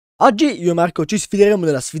Oggi io e Marco ci sfideremo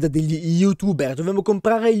nella sfida degli youtuber. Dobbiamo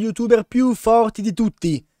comprare il youtuber più forti di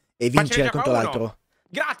tutti e vincere contro l'altro.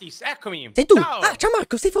 Gratis, eccomi. Sei tu? Ciao. Ah, ciao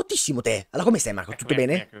Marco, sei fortissimo te. Allora come stai Marco? Tutto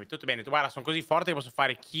bene? Eccomi, tutto bene. Tu guarda, sono così forte che posso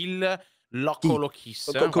fare kill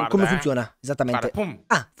locolochis. Come funziona? Esattamente. Guarda, pum.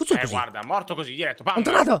 Ah, funziona così. Guarda, morto così, diretto. Pam.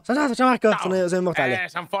 Sono tornato, ciao Marco. Ciao. Sono immortale.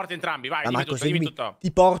 Siamo forti entrambi, vai, dimmi Marco, tutto, dimmi seguimi. tutto.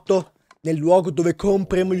 Ti porto nel luogo dove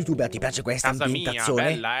compriamo il youtuber. Ti piace questa Casa mia, ambientazione?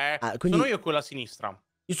 bella, Ah, quindi... Sono io con la sinistra.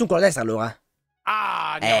 Io sono con la destra allora.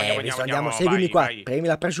 Ah, andiamo. Seguimi vai, qua. vai. Premi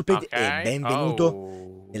la preciupete e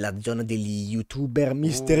benvenuto nella zona degli youtuber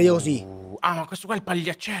misteriosi. Ah, ma questo qua è il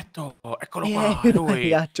pagliaccetto. Eccolo qua,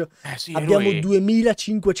 lui. Sì, Abbiamo lui.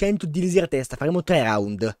 2500 di elisir a testa. Faremo 3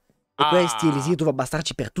 round. E questi elisir dovrebbero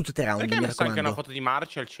bastarci per tutti e 3 round. Perché mi hai messo anche raccomando. una foto di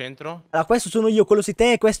Marci al centro? Allora, questo sono io, quello sei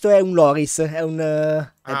te e questo è un Loris. È un...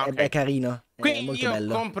 è carino. Quindi è molto io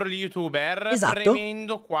bello. compro gli youtuber. Esatto.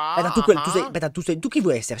 Premendo qua. Aspetta, tu chi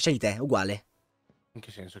vuoi essere? Scegli te, uguale. In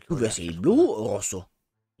che senso? Tu vuoi essere il blu o rosso?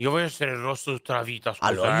 Io voglio essere il rosso tutta la vita, scusa.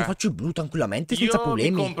 Allora, io faccio il blu tranquillamente, senza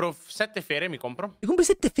problemi. Mi compro 7 fere, mi compro. Mi compri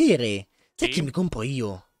 7 fere. Sai Sì. chi mi compro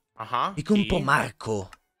io? Mi Chi? compro Marco.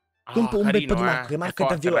 Compro un bel po' di Marco, che Marco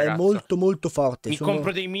è molto forte. Mi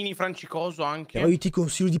compro dei mini francicoso anche. Però io ti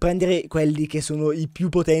consiglio di prendere quelli che sono i più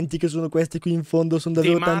potenti, che sono questi qui in fondo, sono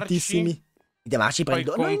davvero tantissimi. I Marci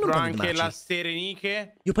prendo. Poi compro non anche la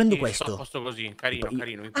Sereniche. Io prendo questo. Sto a posto così, carino,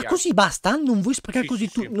 mi piace. Così basta? Non vuoi sprecare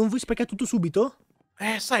Sì. non vuoi sprecare tutto subito?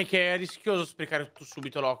 Sai che è rischioso sprecare tutto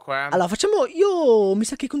subito, loco, Allora, facciamo... Io mi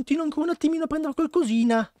sa che continuo ancora un attimino a prendere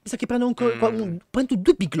qualcosina. Mi sa che prendo ancora... prendo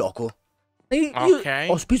 2 big loco. Io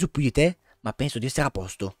ho speso più di te, ma penso di essere a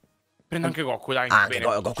posto. Prendo anche Goku, dai. Anche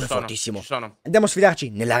Goku è fortissimo. Ci sono. Andiamo a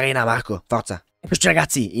sfidarci nell'arena, Marco. Forza. Eccoci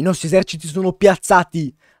ragazzi, i nostri eserciti sono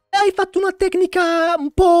piazzati. Hai fatto una tecnica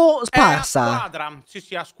un po' sparsa. A squadra.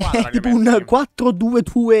 Sì, a squadra. Tipo un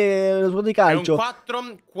 4-2-2 di calcio. È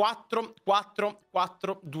un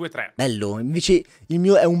 4-4-4-4-2-3. Bello, invece il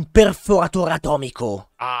mio è un perforatore atomico.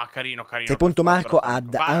 Ah, carino. Sei pronto Marco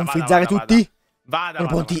ad anfrizzare tutti? Siamo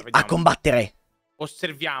pronti a combattere.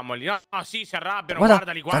 Osserviamoli. No, sì, si arrabbiano.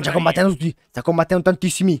 Guardali. Stanno già combattendo tutti. Sta combattendo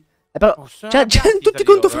tantissimi. Però, cioè, tutti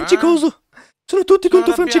contro Francicoso. Sono tutti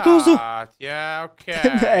contro Francicoso. Ok.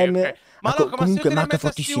 Ma comunque Marco è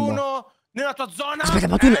fortissimo. Nella tua zona? Aspetta,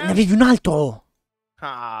 ma tu ne avevi un altro. Ne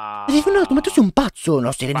avevi un altro, ma tu sei un pazzo.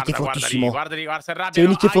 No, Sereniche è fortissimo. Guardali, si arrabbiano.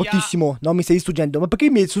 Sereniche è fortissimo. No, mi stai distruggendo. Ma perché i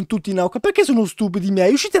miei sono tutti in acqua? Perché sono stupidi i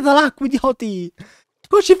miei? Uscite dall'acqua, idioti.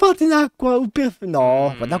 Cosa ci fate in acqua?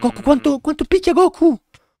 No, guarda Goku, quanto picchia Goku.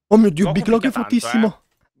 Oh mio Dio, Big Loco è fortissimo.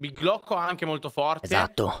 Big Loco anche molto forte.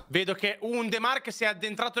 Esatto. Vedo che un De Mark si è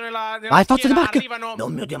addentrato nella vai, forza De Mark. Arrivano... No,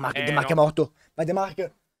 mio Dio, De Mark è morto. Vai, De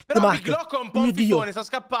Mark. Però Big Loco è un po' un fifone, sta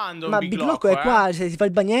scappando. Ma Big Loco è qua, si fa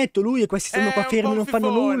il bagnetto lui e questi stanno qua fermi, non fanno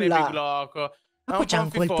nulla. Big Loco. Ma poi c'è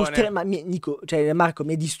ancora il poster, ma Nico, cioè Marco,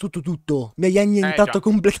 mi hai distrutto tutto. Mi hai annientato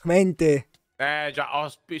completamente. Già,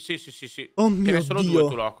 sì. Oh mio Dio. Solo 2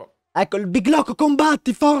 tu, Loco. Ecco, il Big Loco,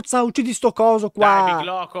 combatti, forza, uccidi sto coso qua. Dai, Big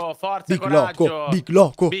Loco, forza e coraggio. Big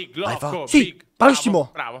Loco. Sì,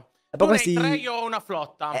 bravissimo. Bravo. E poi questi... 3 io ho una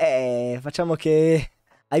flotta. Facciamo che...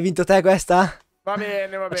 Hai vinto te questa? Va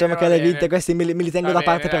bene. Facciamo che le hai vinte, questi me li tengo da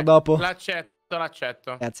parte per dopo. L'accetto.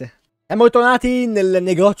 Grazie. Siamo tornati nel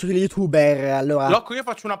negozio degli youtuber, allora... Loco, io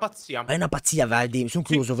faccio una pazzia. Fai una pazzia, Valdi, sono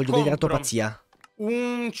curioso, voglio vedere la tua pazzia.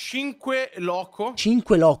 Un 5 loco.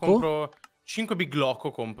 5 loco? Compro 5 big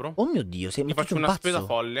loco, compro. Oh mio Dio, sei un pazzo. Faccio una spesa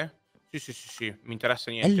folle. Sì, mi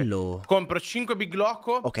interessa niente. Bello. Compro 5 big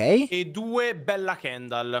loco. Ok. E 2 bella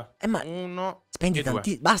candle. Ma... Uno spendi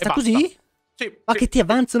tanti... Basta così? Sì. Ma che ti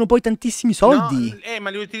avanzano poi tantissimi soldi. No,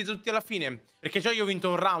 ma li utilizzo tutti alla fine. Perché già io ho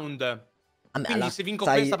vinto un round. Quindi allora, se vinco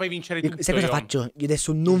questa puoi vincere tutto. Sai cosa faccio? Io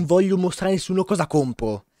adesso non voglio mostrare a nessuno cosa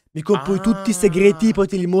compro. Mi compro tutti i segreti, poi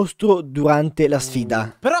te li mostro durante la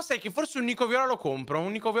sfida. Però sai che forse un Nico Viola lo compro.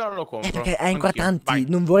 Perché hai ancora tanti.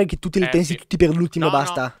 Non vorrei che tu te li pensi tutti per l'ultimo,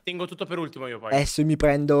 basta. No, tengo tutto per ultimo io poi. Adesso mi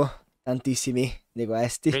prendo tantissimi di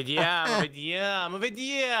questi. Vediamo.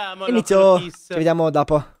 Inizio. Ci vediamo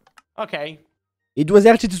dopo. Ok. I 2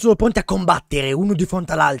 eserciti sono pronti a combattere, uno di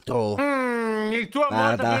fronte all'altro. Il tuo è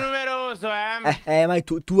molto più numeroso, ma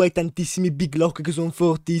tu hai tantissimi Big Lock che sono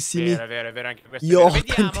fortissimi. È vero, anche questo. Io ho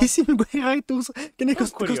tantissimi Guerritos che ne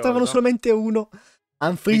costavano solamente uno.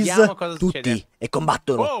 Unfreeze tutti e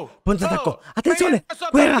combattono. Pronto attacco. Attenzione,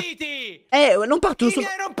 guerra. Non partono.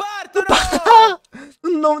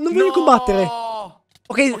 Non voglio combattere.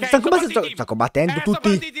 Ok, stanno combattendo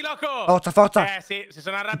tutti. Forza. Sì, si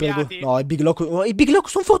sono arrabbiati. No, i Big Lock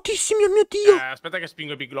sono fortissimi, oh mio Dio. Aspetta che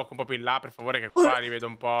spingo i Big Lock un po' più in là, per favore, che qua li vedo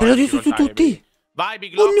un po'. Te lo dico su tutti. Vai,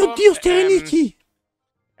 Big Lock. Oh mio Dio, Serenichi.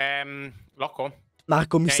 Loco?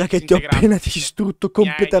 Marco, mi sa che ti ho appena distrutto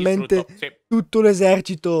completamente tutto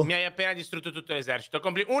l'esercito. Mi hai appena distrutto tutto l'esercito.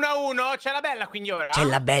 1-1, c'è la bella quindi ora. C'è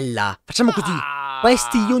la bella. Facciamo così.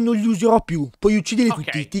 Questi io non li userò più. Puoi ucciderli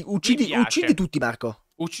tutti. Uccidi tutti, Marco.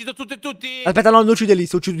 Uccido tutti. Aspetta, no, non uccidili,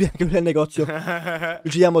 sto uccidendo anche nel negozio. Li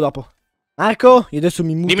uccidiamo dopo. Marco, io adesso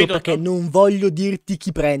mi muto perché non voglio dirti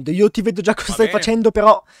chi prendo. Io ti vedo già cosa stai facendo,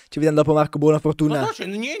 però ci vediamo dopo, Marco, buona fortuna. Non sto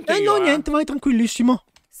facendo niente no, niente, vai tranquillissimo.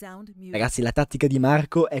 Ragazzi, la tattica di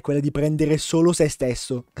Marco è quella di prendere solo se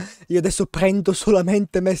stesso. Io adesso prendo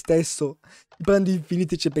solamente me stesso. Prendo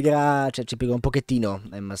infiniti ci pegherà un pochettino,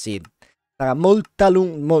 ma sì. Sarà molto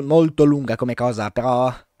lunga come cosa,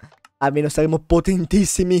 però almeno saremo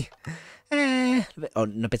potentissimi. Ne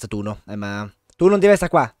ho pensato uno, ma tu non devi stare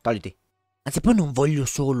qua, togliti. Anzi, poi non voglio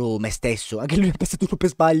solo me stesso, anche lui ha pensato tutto per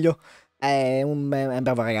sbaglio. È un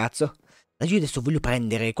bravo ragazzo. Io adesso voglio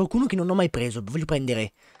prendere qualcuno che non ho mai preso. Voglio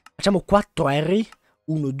prendere, facciamo 4 R,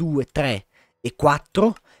 1, 2, 3 e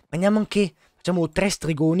 4. Prendiamo anche, facciamo 3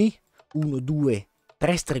 stregoni, 1, 2,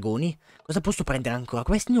 3 stregoni. Cosa posso prendere ancora?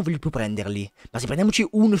 Questi non voglio più prenderli. Ma se prendiamoci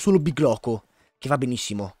uno solo big loco, che va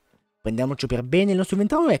benissimo. Prendiamoci per bene, il nostro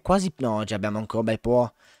inventario è quasi, no, già abbiamo ancora un bel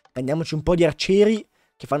po'. Prendiamoci un po' di arcieri,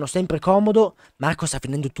 che fanno sempre comodo. Marco sta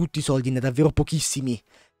prendendo tutti i soldi, ne ha davvero pochissimi.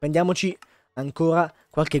 Prendiamoci ancora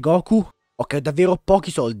qualche Goku. Ok, davvero pochi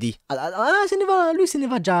soldi. Lui se ne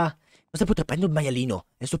va già. Cosa potrei prendere un maialino?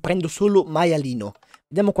 Adesso prendo solo maialino.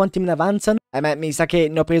 Vediamo quanti me ne avanzano. Ma mi sa che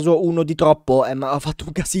ne ho preso uno di troppo. Ma ho fatto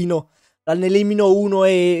un casino. Ne elimino uno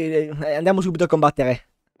e andiamo subito a combattere.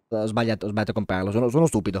 Ho sbagliato a comprarlo. Sono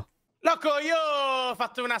stupido. Loco, io ho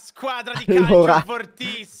fatto una squadra di calcio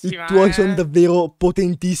fortissima. I tuoi sono davvero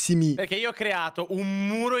potentissimi. Perché io ho creato un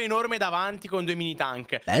muro enorme davanti con 2 mini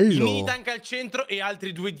tank. Bello. I mini tank al centro e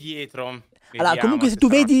altri 2 dietro. Allora, comunque se tu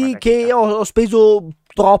vedi che ho speso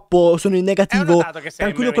troppo, sono in negativo,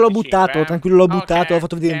 tranquillo che l'ho buttato, ho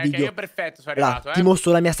fatto vedere un video. Perfetto, sono arrivato, Ti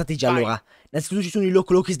mostro la mia strategia. Allora, innanzitutto ci sono i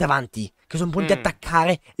locolochis davanti, che sono pronti ad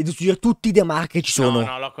attaccare e distruggere tutti i damage che ci sono.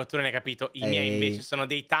 No, Loco, tu non hai capito. I miei invece sono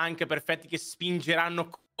dei tank perfetti che spingeranno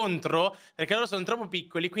contro, perché loro sono troppo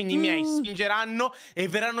piccoli, quindi i miei spingeranno e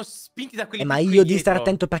verranno spinti da quelli piccoli. Ma io devi stare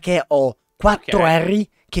attento perché ho 4 R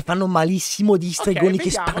che fanno malissimo di stregoni che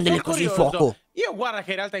spandono le cose di fuoco. Io guarda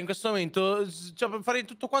che in realtà in questo momento, cioè, per fare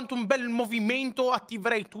tutto quanto un bel movimento,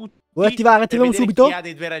 attiverei tutti. Vuoi attivare? Attiviamo subito? Chi ha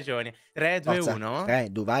dei 2 ragioni. 3, 2, 1. 3,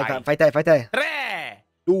 2, vai, fai te. 3,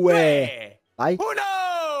 2, vai.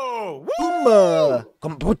 1.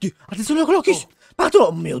 Come pronti? Attenzione, locolochis.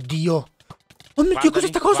 Oh mio Dio. Oh mio Dio, cos'è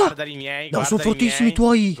sta cosa? Guardali i miei. No, sono fortissimi i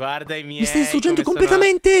tuoi. Guarda i miei. Mi stai distruggendo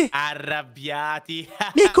completamente. Arrabbiati.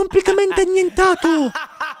 Mi hai completamente annientato.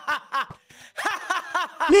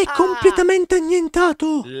 Mi hai completamente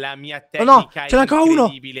annientato. La mia tecnica ce n'è ancora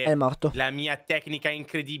uno. È morto. La mia tecnica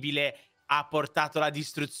incredibile ha portato alla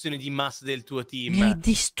distruzione di massa del tuo team. Mi hai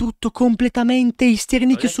distrutto completamente. I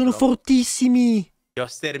sterni che sono fortissimi. Ti ho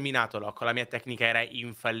sterminato, Loco. La mia tecnica era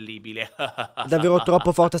infallibile. Davvero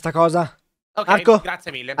troppo forte sta cosa. Ok, Marco,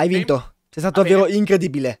 grazie mille. hai vinto. Sei stato davvero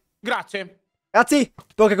incredibile. Grazie. Ragazzi,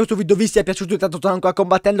 spero che questo video vi sia piaciuto. Intanto sto ancora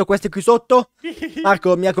combattendo questi qui sotto.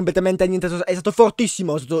 Marco mi ha completamente annientato. È stato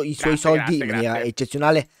fortissimo. I suoi soldi in maniera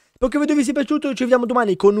eccezionale. Spero che il video vi sia piaciuto. Ci vediamo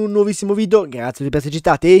domani con un nuovissimo video. Grazie per essere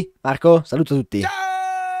stati. Marco, saluto a tutti. Ciao!